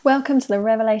Welcome to the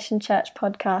Revelation Church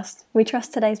podcast. We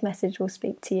trust today's message will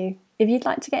speak to you. If you'd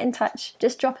like to get in touch,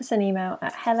 just drop us an email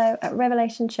at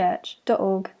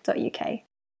hello@revelationchurch.org.uk.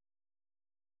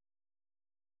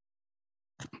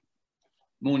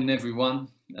 Morning, everyone.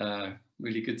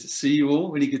 Really good to see you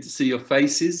all. Really good to see your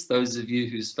faces. Those of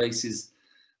you whose faces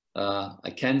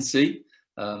I can see.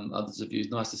 Others of you,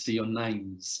 it's nice to see your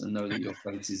names and know that your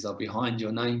faces are behind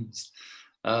your names.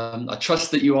 I trust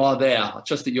that you are there. I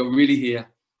trust that you're really here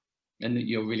and that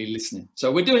you're really listening.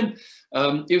 So we're doing,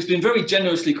 it's been very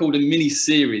generously called a mini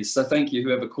series. So thank you,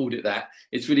 whoever called it that.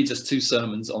 It's really just 2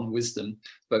 sermons on wisdom,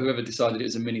 but whoever decided it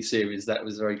was a mini series, that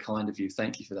was very kind of you.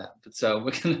 Thank you for that. But so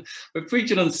we're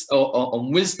preaching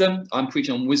on wisdom. I'm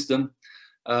preaching on wisdom.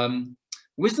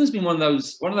 Wisdom's been one of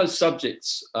those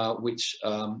subjects which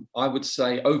I would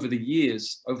say over the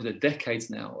years, over the decades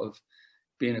now of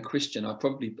being a Christian, I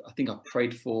think I've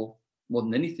prayed for more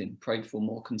than anything, prayed for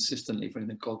more consistently for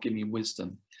anything. God, give me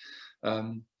wisdom.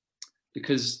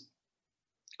 Because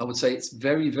I would say it's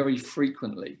very, very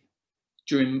frequently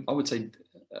during, I would say,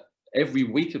 every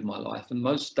week of my life and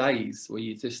most days where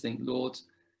you just think, Lord,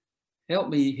 help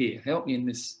me here. Help me in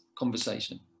this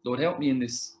conversation. Lord, help me in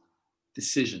this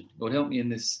decision. Lord, help me in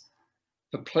this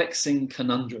perplexing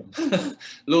conundrum.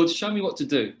 Lord, show me what to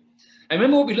do. And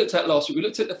remember what we looked at last week? We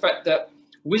looked at the fact that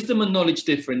wisdom and knowledge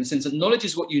differ in the sense that knowledge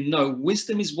is what you know.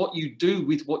 Wisdom is what you do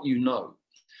with what you know.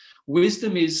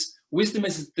 Wisdom is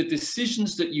the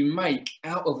decisions that you make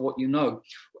out of what you know.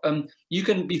 You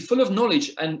can be full of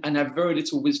knowledge and have very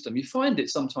little wisdom. You find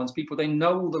it sometimes, people, they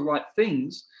know all the right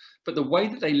things, but the way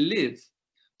that they live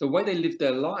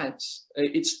their lives,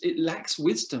 it lacks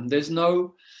wisdom. There's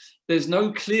no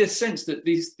clear sense that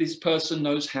this person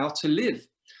knows how to live.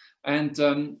 And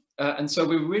so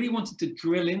we really wanted to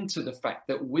drill into the fact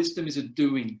that wisdom is a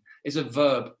doing, is a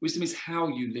verb. Wisdom is how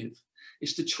you live.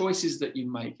 It's the choices that you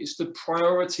make. It's the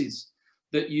priorities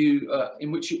that you,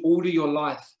 in which you order your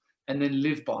life and then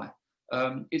live by.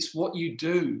 It's what you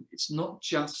do. It's not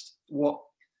just what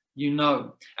you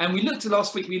know. And we looked at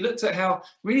last week, we looked at how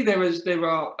really there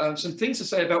are some things to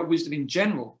say about wisdom in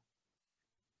general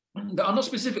that are not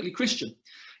specifically Christian,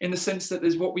 in the sense that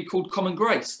there's what we call common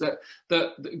grace, that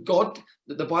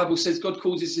the Bible says God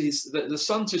causes the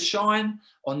sun to shine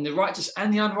on the righteous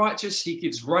and the unrighteous. He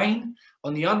gives rain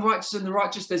on the unrighteous and the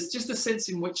righteous. There's just a sense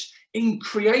in which in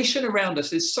creation around us,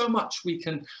 there's so much we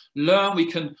can learn.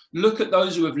 We can look at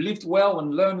those who have lived well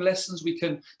and learn lessons.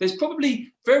 There's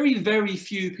probably very, very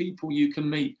few people you can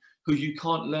meet who you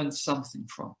can't learn something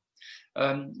from.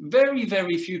 Very,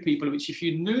 very few people, which if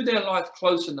you knew their life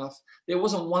close enough, there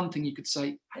wasn't one thing you could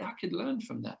say, hey, I could learn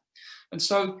from that. And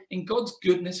so in God's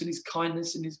goodness and his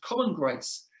kindness and his common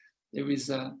grace, there's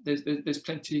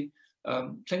plenty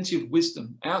of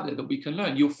wisdom out there that we can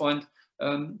learn. You'll find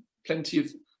plenty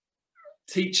of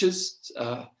teachers,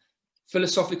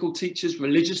 philosophical teachers,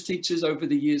 religious teachers over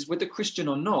the years, whether Christian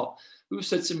or not, who have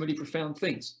said some really profound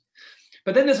things.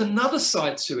 But then there's another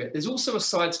side to it. There's also a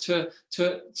side to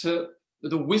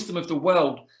the wisdom of the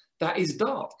world that is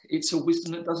dark. It's a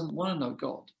wisdom that doesn't want to know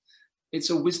God.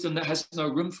 It's a wisdom that has no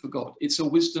room for God. It's a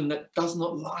wisdom that does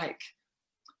not like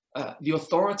the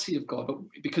authority of God,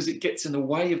 because it gets in the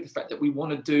way of the fact that we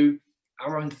want to do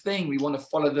our own thing. We want to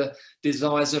follow the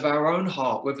desires of our own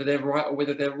heart, whether they're right or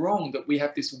whether they're wrong, that we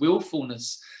have this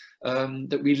willfulness,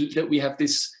 that we have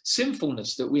this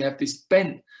sinfulness, that we have this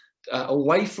bent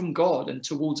away from God and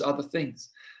towards other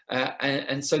things.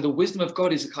 And so the wisdom of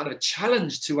God is a kind of a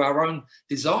challenge to our own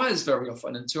desires very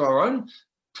often and to our own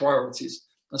priorities.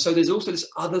 And so there's also this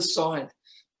other side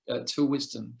to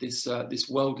wisdom, this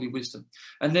worldly wisdom.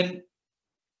 And then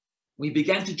we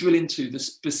began to drill into the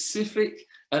specific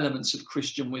elements of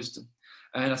Christian wisdom.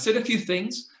 And I said a few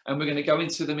things, and we're going to go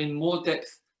into them in more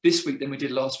depth this week than we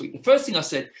did last week. The first thing I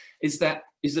said is that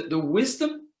the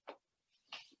wisdom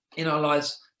in our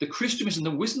lives, the Christian wisdom,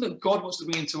 the wisdom that God wants to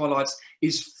bring into our lives,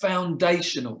 is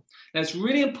foundational. Now, it's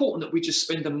really important that we just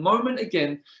spend a moment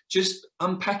again just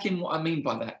unpacking what I mean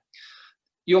by that.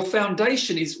 Your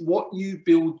foundation is what you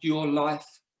build your life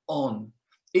on.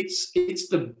 It's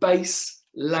the base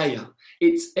layer.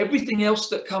 It's everything else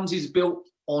that comes is built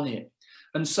on it.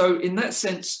 And so in that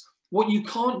sense, what you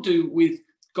can't do with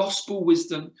gospel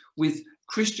wisdom, with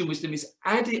Christian wisdom, is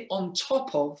add it on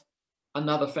top of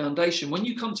another foundation. When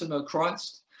you come to know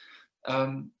Christ,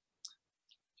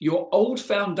 your old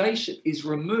foundation is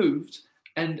removed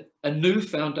and a new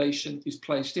foundation is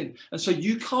placed in. And so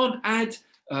you can't add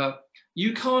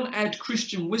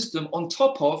Christian wisdom on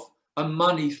top of a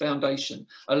money foundation,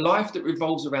 a life that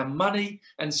revolves around money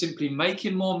and simply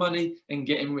making more money and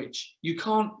getting rich. You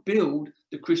can't build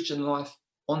the Christian life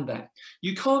on that.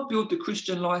 You can't build the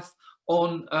Christian life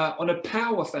on a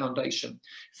power foundation.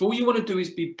 If all you want to do is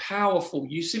be powerful,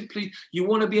 you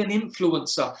want to be an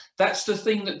influencer. That's the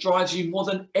thing that drives you more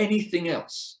than anything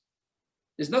else.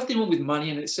 There's nothing wrong with money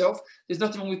in itself. There's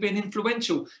nothing wrong with being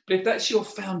influential. But if that's your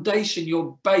foundation,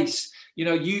 your base,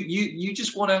 you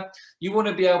just want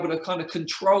to be able to kind of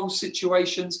control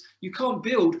situations. You can't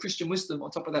build Christian wisdom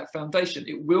on top of that foundation.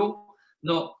 It will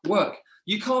not work.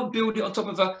 You can't build it on top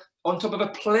of a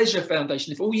pleasure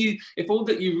foundation. If all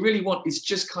that you really want is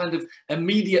just kind of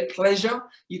immediate pleasure,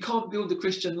 you can't build the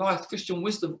Christian life, Christian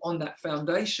wisdom on that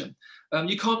foundation.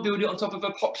 You can't build it on top of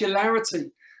a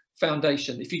popularity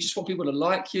foundation. If you just want people to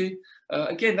like you,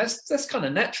 again, that's kind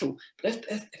of natural. But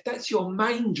if that's your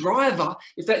main driver,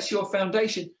 if that's your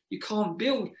foundation, you can't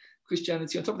build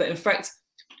Christianity on top of that. In fact,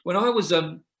 when I was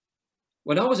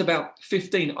about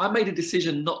 15, I made a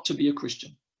decision not to be a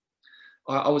Christian.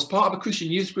 I was part of a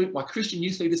Christian youth group. My Christian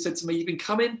youth leader said to me, "You've been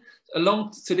coming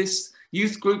along to this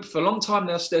youth group for a long time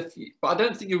now, Steph, but I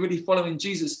don't think you're really following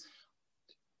Jesus.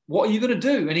 What are you going to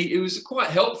do?" And it was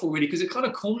quite helpful, really, because it kind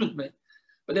of cornered me.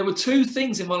 But there were two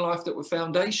things in my life that were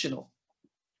foundational.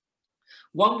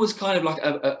 One was kind of like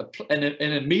an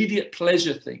immediate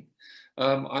pleasure thing.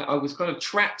 I was kind of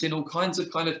trapped in all kinds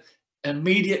of kind of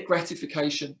immediate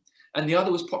gratification. And the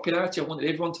other was popularity. I wanted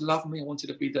everyone to love me. I wanted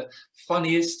to be the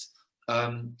funniest,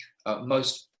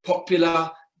 most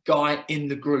popular guy in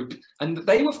the group. And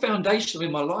they were foundational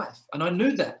in my life. And I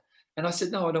knew that. And I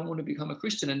said, no, I don't want to become a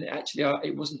Christian. And actually,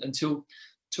 it wasn't until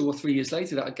 2 or 3 years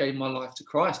later that I gave my life to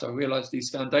Christ. I realized these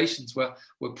foundations were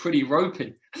pretty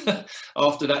ropey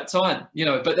after that time,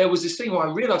 but there was this thing where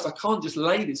I realized I can't just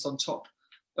lay this on top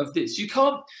of this. You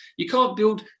can't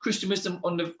build Christian wisdom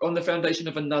on the foundation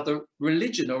of another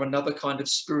religion or another kind of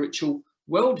spiritual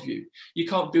worldview. You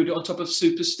can't build it on top of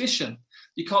superstition.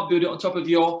 You can't build it on top of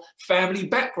your family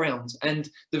background and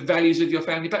the values of your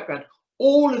family background.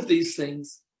 All of these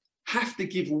things have to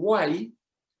give way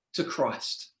to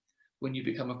Christ when you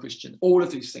become a Christian, all of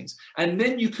these things. And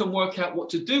then you can work out what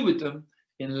to do with them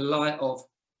in light of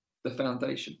the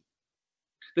foundation.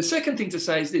 The second thing to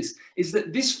say is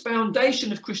that this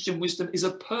foundation of Christian wisdom is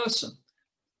a person.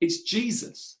 It's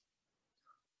Jesus.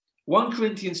 1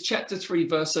 Corinthians chapter 3,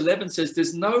 verse 11 says,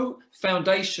 there's no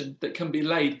foundation that can be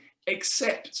laid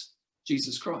except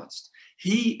Jesus Christ.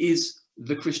 He is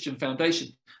the Christian foundation.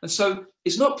 And so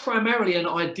it's not primarily an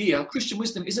idea. Christian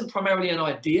wisdom isn't primarily an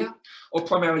idea or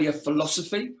primarily a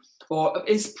philosophy, or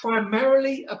it's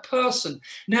primarily a person.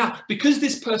 Now, because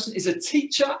this person is a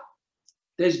teacher,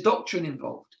 there's doctrine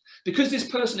involved. Because this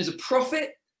person is a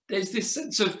prophet, there's this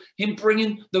sense of him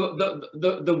bringing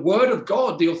the word of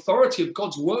God, the authority of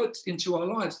God's word into our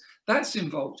lives. That's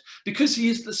involved. Because he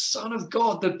is the Son of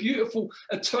God, the beautiful,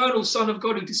 eternal Son of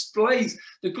God who displays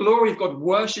the glory of God,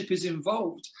 worship is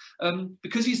involved.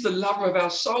 Because he's the lover of our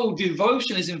soul,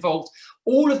 devotion is involved.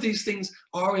 All of these things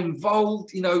are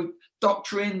involved,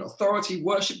 doctrine, authority,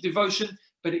 worship, devotion,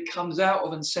 but it comes out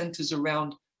of and centers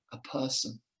around a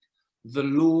person, the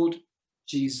Lord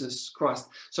Jesus Christ.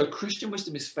 So Christian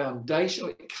wisdom is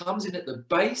foundational. It comes in at the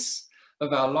base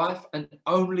of our life and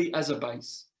only as a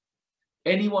base.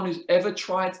 Anyone who's ever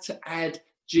tried to add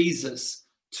Jesus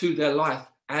to their life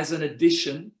as an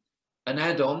addition, an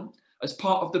add-on, as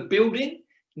part of the building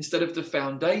instead of the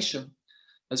foundation,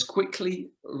 has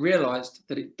quickly realized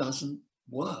that it doesn't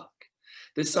work.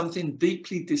 There's something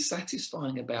deeply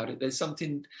dissatisfying about it. There's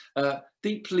something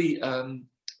deeply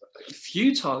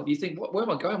futile. You think, where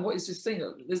am I going? What is this thing?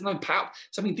 There's no power,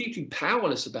 something deeply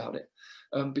powerless about it,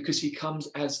 because he comes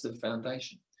as the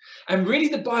foundation. And really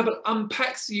the Bible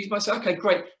unpacks, you might say, okay,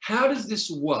 great. How does this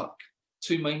work?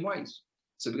 Two main ways.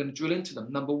 So we're going to drill into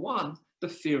them. Number one, the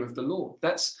fear of the Lord.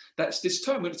 That's this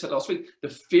term we looked at last week. The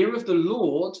fear of the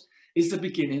Lord is the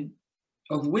beginning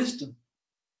of wisdom.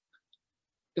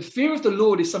 The fear of the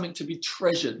Lord is something to be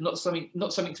treasured, not something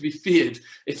to be feared,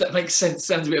 if that makes sense.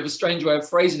 Sounds a bit of a strange way of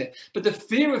phrasing it. But the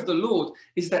fear of the Lord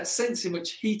is that sense in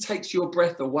which he takes your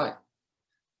breath away.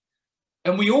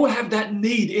 And we all have that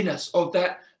need in us of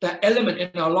that element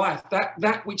in our life,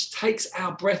 that which takes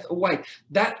our breath away,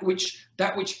 that which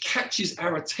catches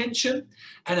our attention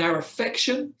and our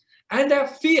affection and our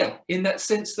fear, in that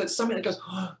sense that something that goes,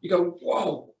 oh, you go,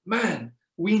 whoa, man,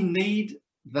 we need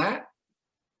that.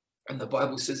 And the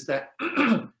Bible says that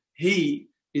he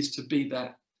is to be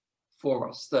that for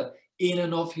us, that in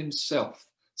and of himself,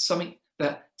 something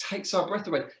that takes our breath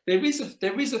away. There is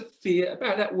a fear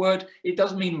about that word. It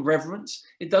does mean reverence.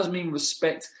 It does mean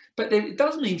respect, but it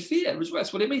does mean fear as well.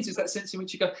 That's what it means, is that sense in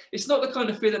which you go, it's not the kind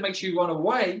of fear that makes you run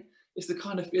away. It's the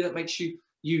kind of fear that makes you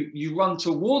run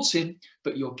towards him,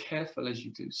 but you're careful as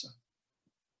you do so.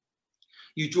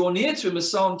 You draw near to him, as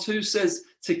Psalm 2 says,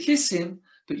 to kiss him,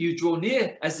 but you draw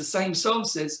near, as the same psalm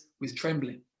says, with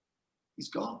trembling. He's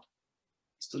God.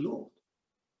 He's the Lord.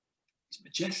 He's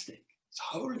majestic. He's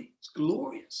holy. He's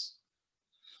glorious.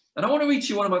 And I want to read to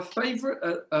you one of my favorite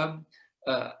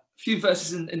few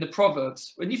verses in the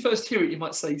Proverbs. When you first hear it, you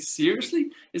might say,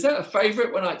 seriously? Is that a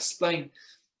favorite? When I explain,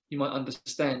 you might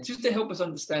understand. Just to help us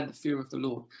understand the fear of the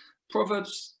Lord.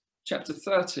 Proverbs chapter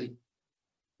 30,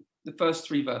 the first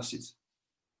 3 verses.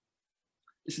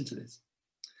 Listen to this.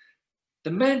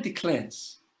 The man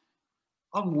declares,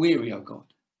 I'm weary, O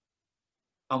God.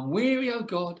 I'm weary, O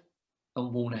God,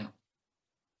 and worn out.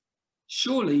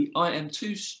 Surely I am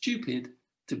too stupid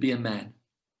to be a man.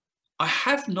 I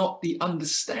have not the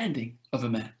understanding of a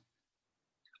man.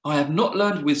 I have not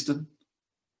learned wisdom,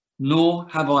 nor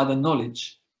have I the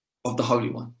knowledge of the Holy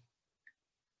One.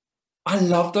 I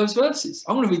love those verses.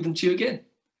 I'm going to read them to you again.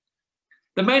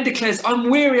 The man declares, I'm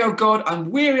weary, O God,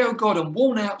 I'm weary, O God, and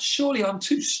worn out. Surely I'm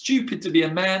too stupid to be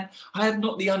a man. I have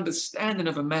not the understanding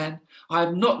of a man. I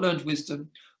have not learned wisdom,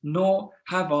 nor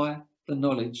have I the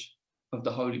knowledge of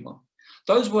the Holy One.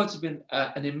 Those words have been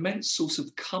an immense source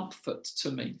of comfort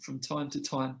to me from time to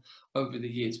time over the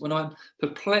years. When I'm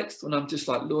perplexed, when I'm just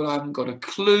like, Lord, I haven't got a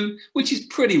clue, which is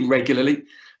pretty regularly,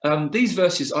 these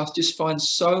verses I just find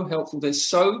so helpful. They're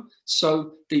so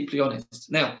deeply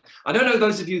honest. Now, I don't know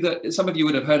those of you that, some of you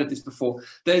would have heard of this before.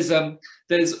 There's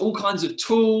all kinds of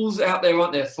tools out there,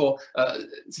 aren't there, for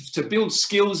to build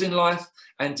skills in life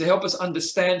and to help us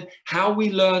understand how we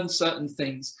learn certain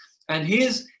things. And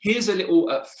here's a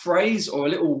little phrase or a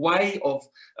little way of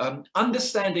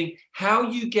understanding how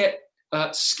you get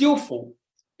skillful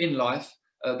in life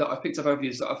that I've picked up over the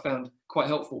years that I've found quite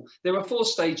helpful. There are 4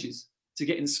 stages to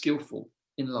getting skillful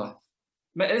in life.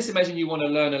 Let's imagine you want to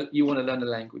learn a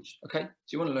language. Okay, so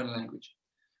you want to learn a language.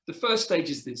 The first stage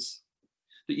is this: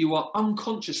 that you are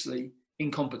unconsciously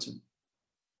incompetent.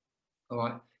 All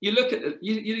right. You look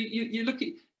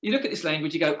at this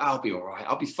language, you go, I'll be all right,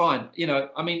 I'll be fine. You know,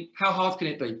 I mean, how hard can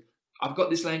it be? I've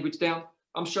got this language down.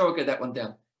 I'm sure I'll get that one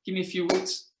down. Give me a few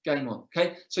weeks, game on.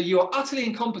 Okay. So you are utterly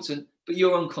incompetent, but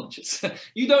you're unconscious.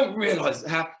 You don't realize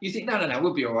how you think, no,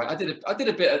 we'll be all right. I did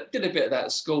a bit of that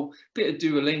at school, bit of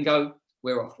Duolingo.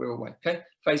 We're off, we're away. Okay.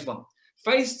 Phase 1.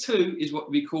 Phase 2 is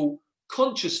what we call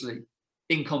consciously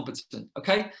incompetent.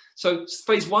 Okay. So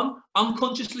phase 1,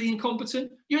 unconsciously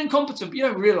incompetent. You're incompetent, but you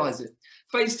don't realize it.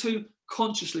 Phase 2,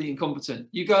 consciously incompetent.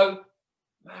 You go,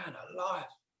 man alive,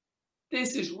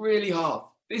 this is really hard.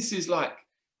 This is like,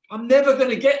 I'm never going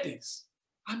to get this.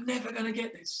 I'm never going to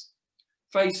get this.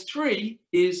 Phase 3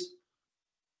 is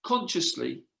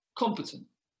consciously competent.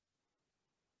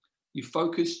 You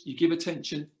focus, you give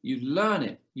attention, you learn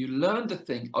it. You learn the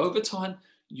thing over time.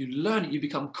 You learn it, you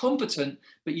become competent,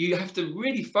 but you have to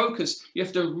really focus. You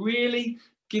have to really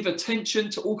give attention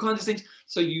to all kinds of things.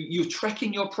 So you're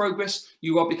tracking your progress.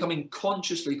 You are becoming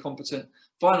consciously competent.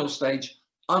 Final stage,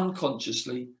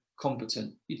 unconsciously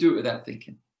competent. You do it without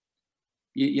thinking.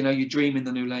 You dream in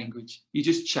the new language. You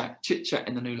just chit chat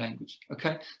in the new language.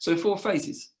 Okay. So 4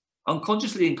 phases: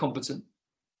 unconsciously incompetent,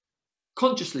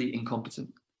 consciously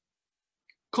incompetent,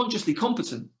 consciously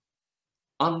competent,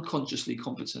 unconsciously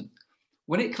competent.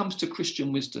 When it comes to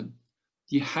Christian wisdom,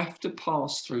 you have to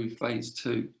pass through phase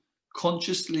 2,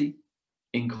 consciously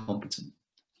incompetent.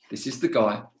 This is the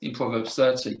guy in Proverbs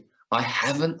 30. I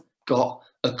haven't got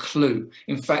a clue.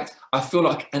 In fact, I feel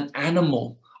like an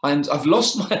animal. I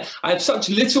have such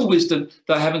little wisdom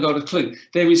that I haven't got a clue.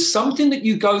 There is something that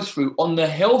you go through on the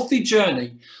healthy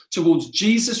journey towards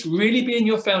Jesus really being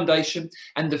your foundation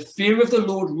and the fear of the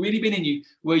Lord really being in you,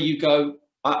 where you go,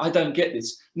 I don't get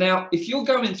this. Now, if you're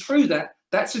going through that,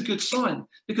 that's a good sign,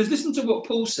 because listen to what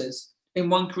Paul says in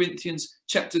 1 Corinthians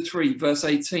chapter 3, verse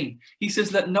 18. He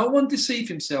says, let no one deceive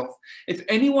himself. If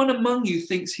anyone among you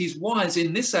thinks he's wise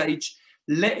in this age,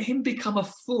 let him become a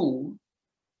fool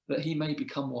that he may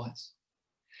become wise.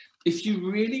 If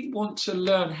you really want to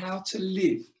learn how to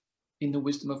live in the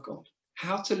wisdom of God,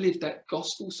 how to live that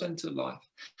gospel-centered life,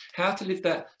 how to live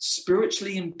that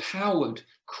spiritually empowered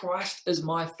Christ as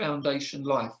my foundation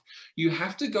life, you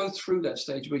have to go through that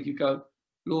stage where you go,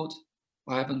 Lord,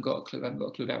 I haven't got a clue. I haven't got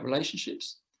a clue about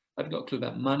relationships. I haven't got a clue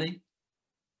about money.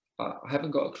 I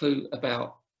haven't got a clue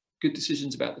about good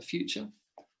decisions about the future.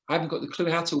 I haven't got the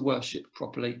clue how to worship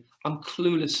properly. I'm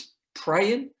clueless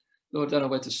praying. Lord, I don't know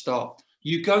where to start.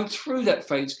 You go through that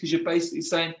phase because you're basically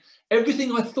saying,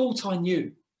 everything I thought I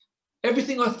knew,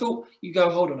 everything I thought, you go,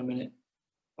 hold on a minute,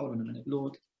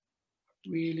 Lord, I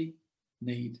really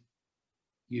need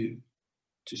you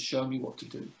to show me what to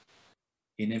do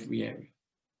in every area.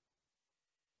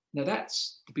 Now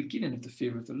that's the beginning of the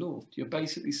fear of the Lord. You're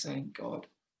basically saying, God,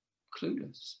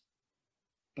 clueless.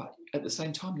 But at the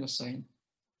same time, you're saying,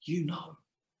 you know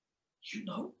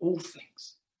all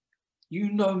things.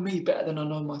 You know me better than I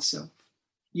know myself.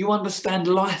 You understand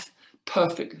life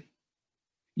perfectly.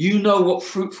 You know what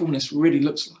fruitfulness really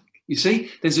looks like. You see,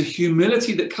 there's a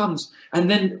humility that comes, and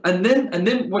then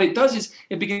what it does is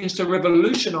it begins to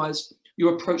revolutionize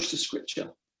your approach to Scripture.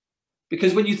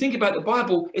 Because when you think about the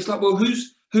Bible, it's like, well,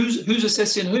 who's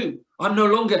assessing who? I'm no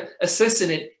longer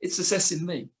assessing it; it's assessing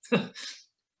me.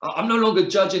 I'm no longer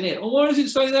judging it. Oh, why does it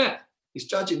say that? It's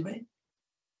judging me.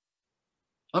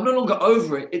 I'm no longer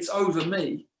over it; it's over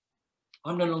me.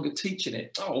 I'm no longer teaching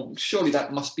it. Oh, surely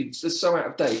that must be so out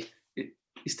of date.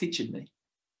 It's teaching me.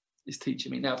 It's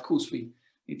teaching me. Now, of course, we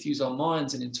need to use our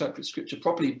minds and interpret Scripture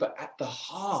properly, but at the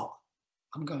heart,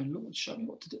 I'm going, Lord, show me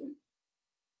what to do.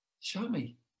 Show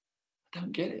me. I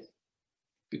don't get it.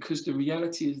 Because the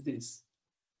reality is this.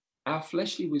 Our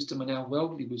fleshly wisdom and our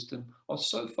worldly wisdom are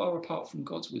so far apart from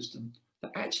God's wisdom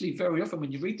that actually very often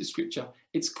when you read the Scripture,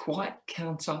 it's quite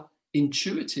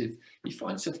counterintuitive. You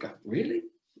find yourself going, really?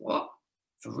 What?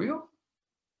 For real?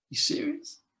 You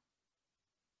serious?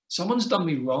 Someone's done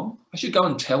me wrong. I should go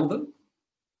and tell them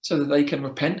so that they can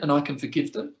repent and I can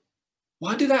forgive them.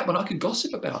 Why do that when I could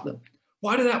gossip about them?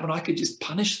 Why do that when I could just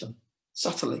punish them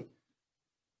subtly?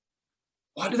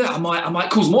 Why do that? I might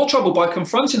cause more trouble by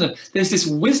confronting them. There's this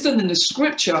wisdom in the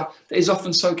Scripture that is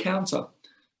often so counter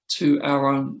to our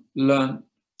own learned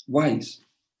ways.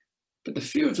 But the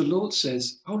fear of the Lord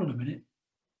says, hold on a minute.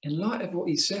 In light of what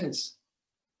he says,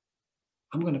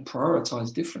 I'm going to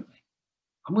prioritize differently.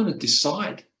 I'm going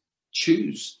to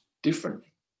choose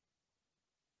differently.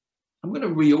 I'm going to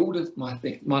reorder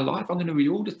my life. I'm going to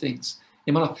reorder things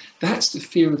in my life. That's the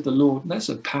fear of the Lord. And that's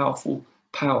a powerful,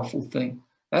 powerful thing.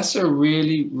 That's a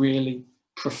really, really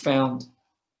profound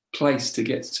place to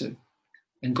get to.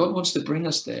 And God wants to bring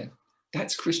us there.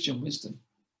 That's Christian wisdom.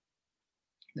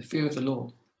 The fear of the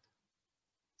Lord.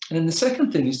 And then the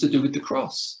second thing is to do with the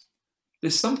cross.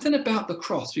 There's something about the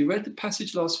cross. We read the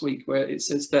passage last week where it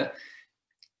says that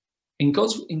in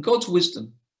God's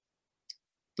wisdom,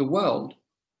 the world,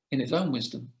 in its own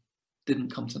wisdom,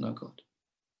 didn't come to know God.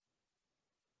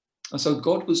 And so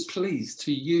God was pleased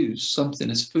to use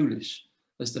something as foolish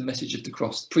as the message of the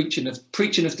cross, preaching of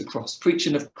the cross,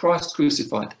 preaching of Christ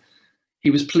crucified.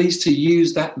 He was pleased to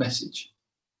use that message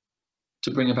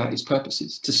to bring about his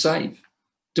purposes, to save,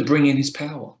 to bring in his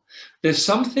power. There's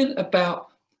something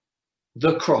about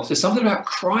the cross. There's something about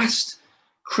Christ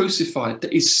crucified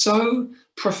that is so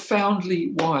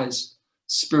profoundly wise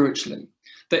spiritually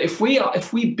that if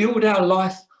we build our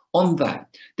life on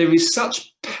that, there is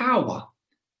such power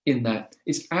in that.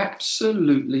 It's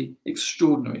absolutely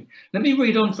extraordinary. Let me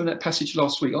read on from that passage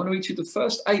last week. I want to read you the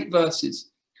first 8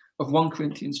 verses of 1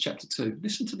 Corinthians chapter 2.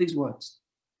 Listen to these words.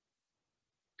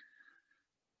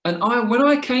 And when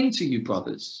I came to you,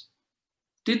 brothers,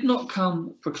 did not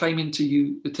come proclaiming to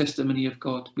you the testimony of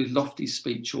God with lofty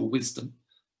speech or wisdom.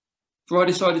 For I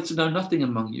decided to know nothing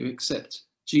among you except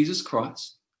Jesus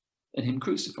Christ and him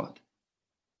crucified.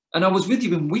 And I was with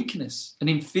you in weakness and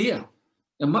in fear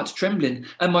and much trembling.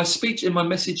 And my speech and my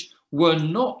message were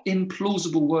not in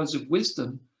plausible words of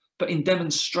wisdom, but in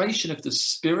demonstration of the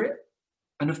Spirit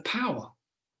and of power,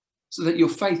 so that your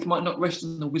faith might not rest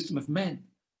in the wisdom of men,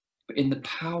 but in the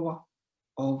power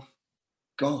of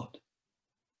God.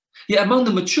 Yet among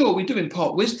the mature, we do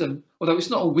impart wisdom, although it's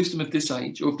not a wisdom of this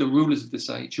age or of the rulers of this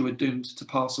age who are doomed to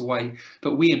pass away,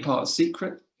 but we impart a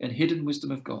secret and hidden wisdom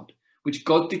of God, which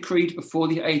God decreed before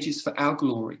the ages for our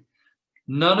glory.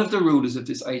 None of the rulers of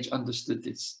this age understood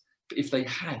this, but if they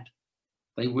had,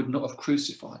 they would not have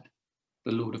crucified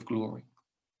the Lord of glory.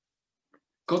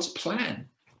 God's plan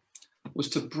was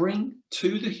to bring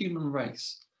to the human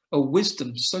race a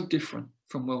wisdom so different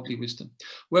from worldly wisdom.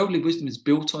 Worldly wisdom is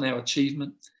built on our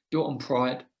achievement, built on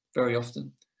pride very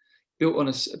often, built on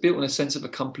a sense of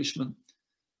accomplishment.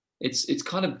 It's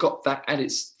kind of got that at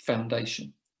its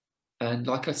foundation. And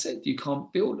like I said, you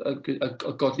can't build a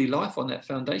godly life on that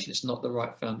foundation. It's not the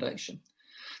right foundation.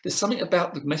 There's something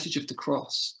about the message of the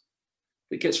cross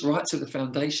that gets right to the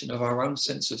foundation of our own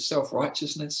sense of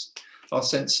self-righteousness, our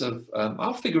sense of,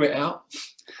 I'll figure it out,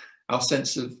 our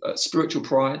sense of spiritual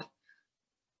pride.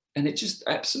 And it just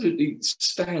absolutely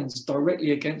stands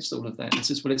directly against all of that. It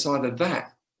says, well, it's either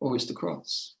that or it's the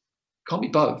cross. It can't be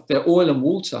both. They're oil and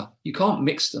water. You can't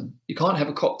mix them. You can't have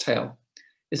a cocktail.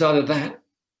 It's either that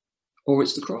or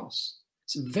it's the cross.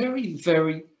 It's a very,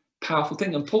 very powerful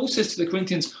thing. And Paul says to the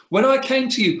Corinthians, when I came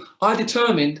to you, I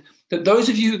determined that those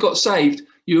of you who got saved,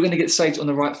 You were going to get saved on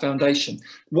the right foundation.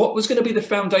 What was going to be the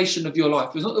foundation of your life?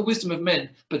 It was not the wisdom of men,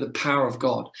 but the power of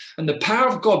God. And the power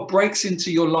of God breaks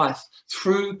into your life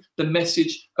through the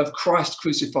message of Christ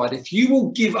crucified. If you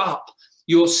will give up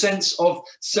your sense of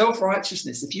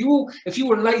self-righteousness, if you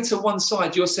will lay to one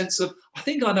side your sense of, I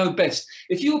think I know best,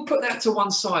 if you will put that to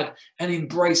one side and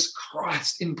embrace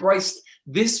Christ, embrace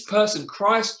this person,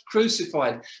 Christ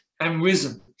crucified and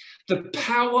risen, the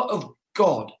power of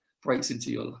God breaks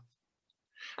into your life.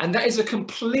 And that is a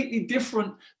completely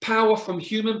different power from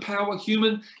human power,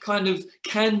 human kind of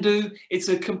can do. It's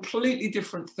a completely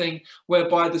different thing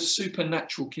whereby the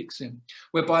supernatural kicks in,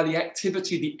 whereby the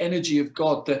activity, the energy of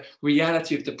God, the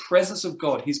reality of the presence of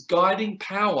God, his guiding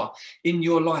power in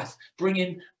your life,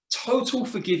 bringing total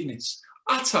forgiveness,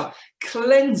 utter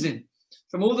cleansing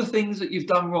from all the things that you've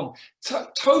done wrong,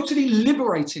 totally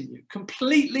liberating you,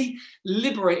 completely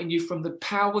liberating you from the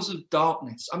powers of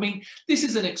darkness. I mean, this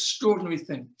is an extraordinary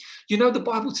thing. You know, the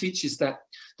Bible teaches that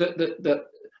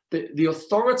the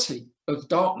authority of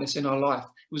darkness in our life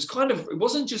it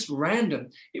wasn't just random,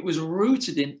 it was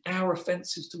rooted in our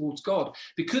offenses towards God.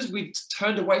 Because we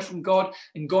turned away from God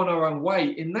and gone our own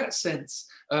way, in that sense,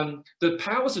 the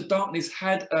powers of darkness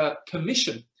had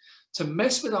permission to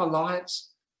mess with our lives,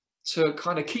 to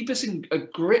kind of keep us in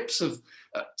grips of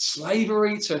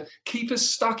slavery, to keep us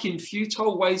stuck in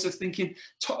futile ways of thinking,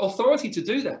 authority to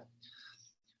do that.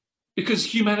 Because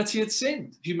humanity had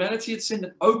sinned. Humanity had sinned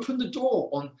and opened the door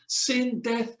on sin,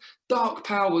 death, dark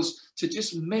powers to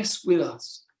just mess with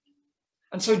us.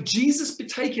 And so Jesus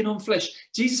taking on flesh,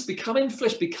 Jesus becoming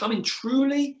flesh, becoming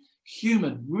truly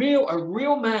human, a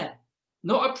real man.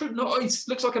 Not he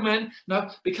looks like a man, no,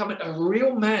 becoming a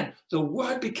real man. The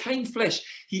word became flesh.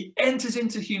 He enters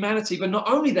into humanity, but not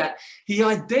only that, he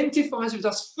identifies with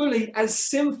us fully as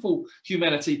sinful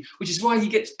humanity, which is why he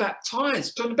gets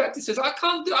baptized. John the Baptist says, I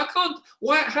can't,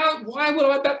 why will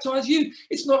I baptize you?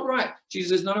 It's not right. Jesus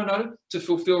says, no, to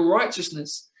fulfill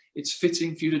righteousness, it's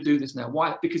fitting for you to do this now.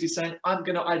 Why? Because he's saying, I'm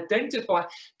going to identify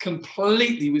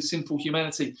completely with sinful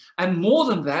humanity. And more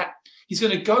than that, he's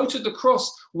going to go to the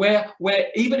cross where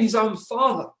even his own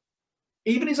father,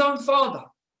 the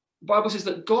Bible says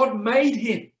that God made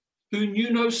him who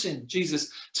knew no sin, Jesus,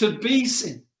 to be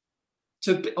sin,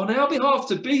 on our behalf,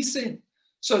 to be sin,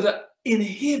 so that in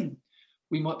him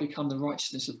we might become the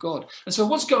righteousness of God. And so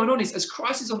what's going on is, as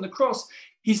Christ is on the cross,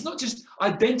 he's not just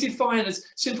identifying as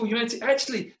sinful humanity,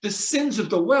 actually the sins of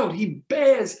the world. He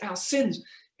bears our sins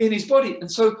in his body. And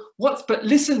so but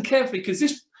listen carefully, because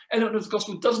this element of the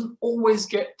gospel doesn't always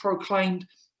get proclaimed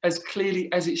as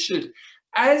clearly as it should.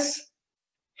 As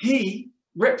he,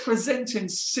 representing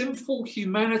sinful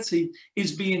humanity,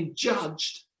 is being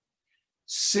judged,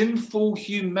 sinful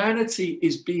humanity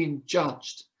is being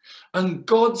judged. And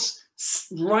God's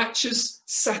righteous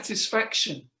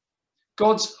satisfaction,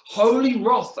 God's holy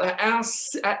wrath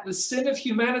at the sin of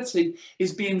humanity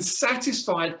is being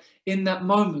satisfied in that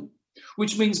moment,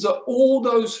 which means that all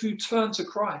those who turn to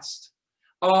Christ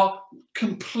are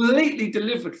completely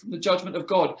delivered from the judgment of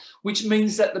God, which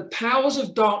means that the powers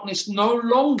of darkness no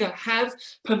longer have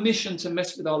permission to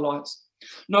mess with our lives.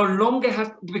 No longer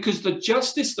have, because the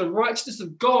justice, the righteousness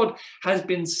of God has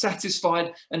been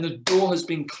satisfied and the door has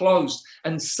been closed,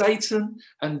 and Satan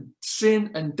and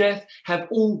sin and death have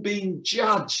all been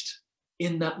judged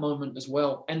in that moment as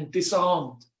well, and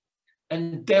disarmed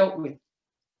and dealt with.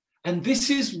 And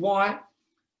this is why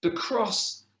the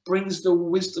cross brings the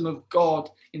wisdom of God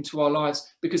into our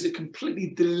lives, because it completely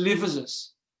delivers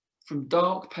us from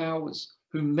dark powers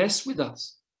who mess with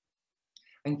us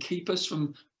and keep us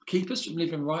from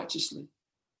living righteously,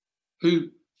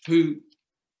 who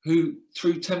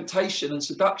through temptation and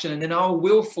seduction and in our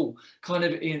willful kind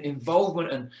of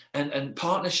involvement and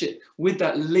partnership with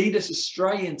that lead us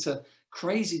astray into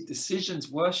crazy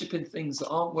decisions, worshipping things that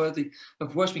aren't worthy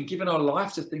of worshiping, giving our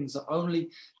life to things that only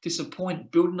disappoint,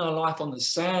 building our life on the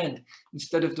sand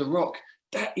instead of the rock.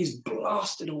 That is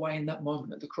blasted away in that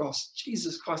moment at the cross.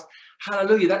 Jesus Christ,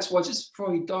 hallelujah. That's why just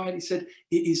before he died, he said,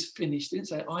 it is finished. He didn't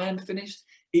say, I am finished.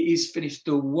 It is finished.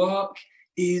 The work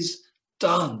is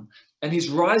done. And his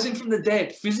rising from the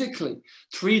dead physically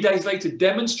 3 days later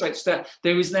demonstrates that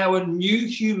there is now a new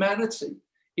humanity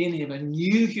in him, a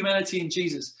new humanity in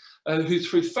Jesus, who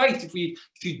through faith, if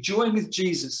you join with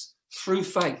Jesus through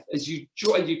faith, as you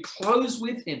close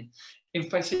with him in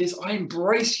faith, he says, I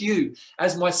embrace you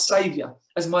as my savior,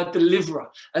 as my deliverer,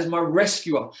 as my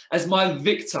rescuer, as my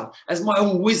victor, as my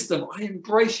wisdom. I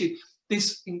embrace you.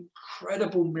 This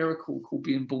incredible miracle called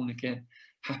being born again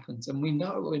happens. And we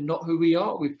know we're not who we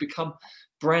are. We've become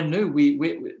brand new.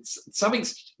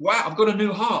 Something's, wow, I've got a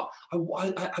new heart. I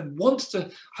want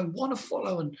to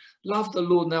follow and love the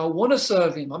Lord now. I want to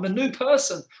serve him. I'm a new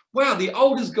person. Wow, the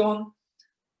old is gone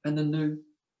and the new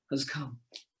has come.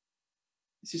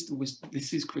 This is the wisdom.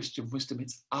 This is Christian wisdom.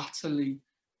 It's utterly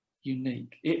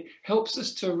unique. It helps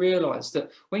us to realize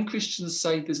that when Christians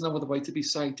say there's no other way to be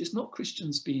saved, it's not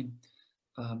Christians being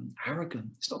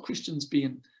arrogant. It's not Christians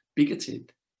being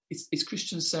bigoted. It's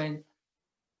Christians saying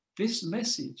this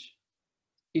message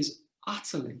is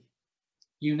utterly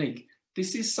unique.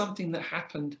 This is something that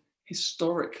happened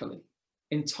historically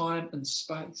in time and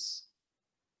space,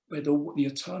 where the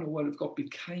eternal word of God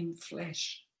became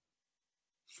flesh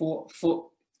for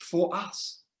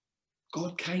us.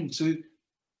 God came to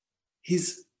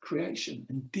his creation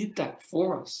and did that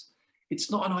for us. It's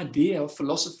not an idea or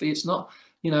philosophy. It's not,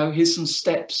 here's some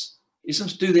steps.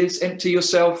 Do this, empty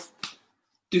yourself,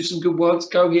 do some good works,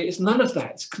 go here. It's none of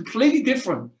that. It's completely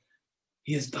different.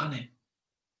 He has done it.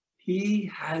 He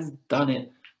has done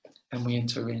it. And we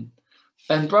enter in.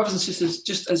 And brothers and sisters,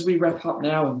 just as we wrap up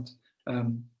now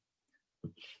and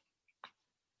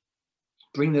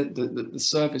bring the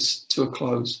service to a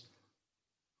close,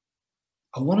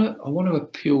 I want to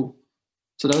appeal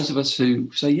to those of us who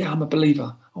say, yeah, I'm a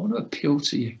believer. I want to appeal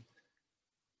to you.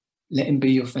 Let him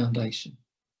be your foundation.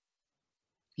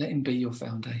 Let him be your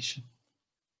foundation.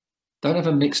 Don't have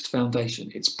a mixed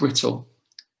foundation. It's brittle.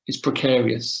 It's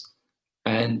precarious.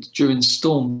 And during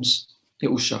storms,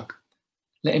 it will shock.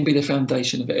 Let him be the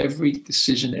foundation of every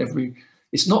decision, you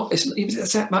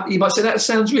might say that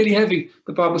sounds really heavy.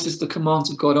 The Bible says the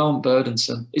commands of God aren't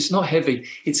burdensome. It's not heavy.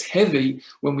 It's heavy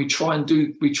when we try a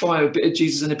bit of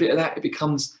Jesus and a bit of that. It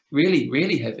becomes really,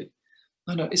 really heavy.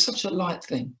 No, it's such a light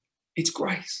thing. It's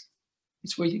grace.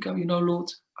 It's where you go,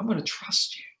 Lord, I'm going to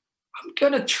trust you. I'm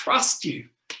going to trust you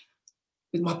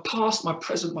with my past, my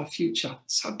present, my future.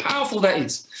 So powerful that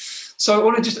is. So I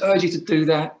want to just urge you to do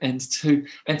that and to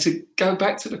go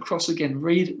back to the cross again.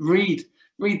 Read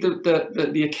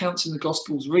the accounts in the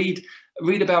Gospels. Read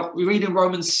in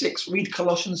Romans 6. Read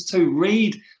Colossians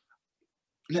 2.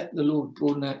 Let the Lord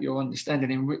broaden out your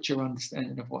understanding, enrich your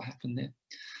understanding of what happened there.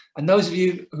 And those of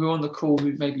you who are on the call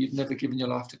who maybe you've never given your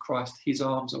life to Christ, his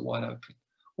arms are wide open.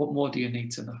 What more do you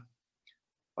need to know?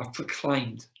 I've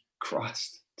proclaimed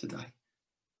Christ today.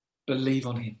 Believe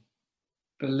on him.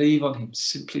 Believe on him.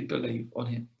 Simply believe on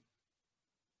him.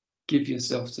 Give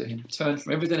yourself to him. Turn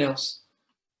from everything else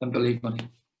and believe on him.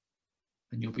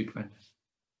 And you'll be brand new.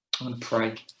 I'm going to pray.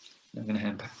 And I'm going to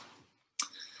hand back.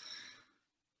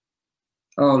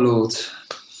 Oh, Lord.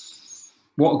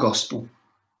 What a gospel.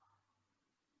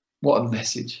 What a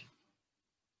message.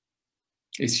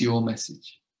 It's your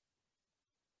message.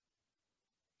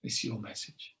 It's your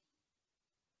message.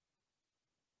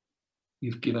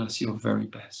 You've given us your very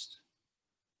best.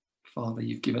 Father,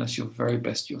 you've given us your very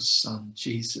best, your Son,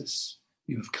 Jesus.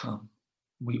 You have come.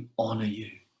 We honor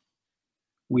you.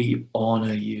 We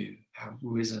honor you, our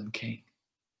risen King.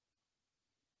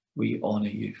 We honor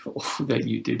you for all that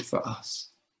you did for us.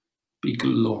 Be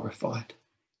glorified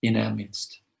in our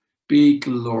midst. Be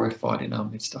glorified in our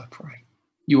midst, I pray.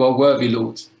 You are worthy,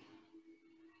 Lord.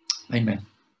 Amen.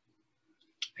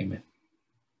 Amen.